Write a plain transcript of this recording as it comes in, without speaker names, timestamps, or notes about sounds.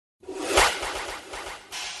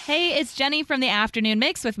Hey, it's Jenny from the Afternoon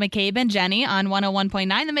Mix with McCabe and Jenny on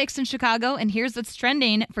 101.9 The Mix in Chicago, and here's what's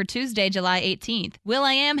trending for Tuesday, July 18th.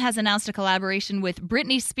 Will.i.Am has announced a collaboration with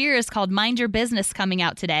Britney Spears called Mind Your Business coming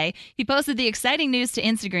out today. He posted the exciting news to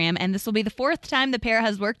Instagram, and this will be the fourth time the pair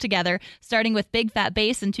has worked together, starting with Big Fat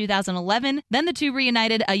Bass in 2011. Then the two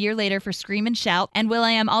reunited a year later for Scream and Shout, and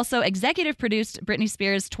Will.i.Am also executive produced Britney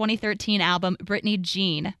Spears' 2013 album, Britney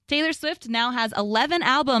Jean. Taylor Swift now has 11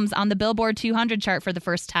 albums on the Billboard 200 chart for the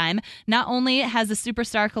first time. Not only has the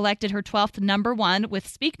superstar collected her 12th number one with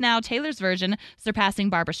Speak Now, Taylor's version, surpassing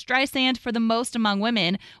Barbra Streisand for the most among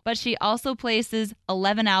women, but she also places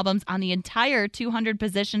 11 albums on the entire 200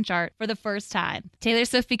 position chart for the first time. Taylor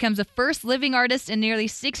Swift becomes the first living artist in nearly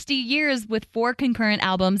 60 years with 4 concurrent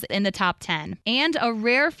albums in the top 10. And a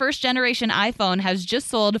rare first-generation iPhone has just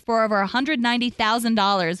sold for over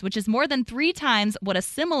 $190,000, which is more than 3 times what a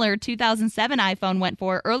similar 2007 iPhone went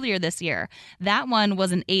for earlier this year. That one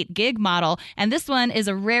was an 8 gig model, and this one is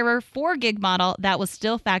a rarer 4 gig model that was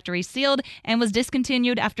still factory sealed and was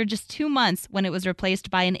discontinued after just 2 months when it was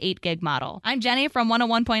replaced by an 8 gig model. I'm Jenny from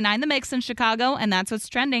 101.9 The Mix in Chicago, and that's what's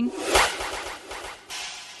trending.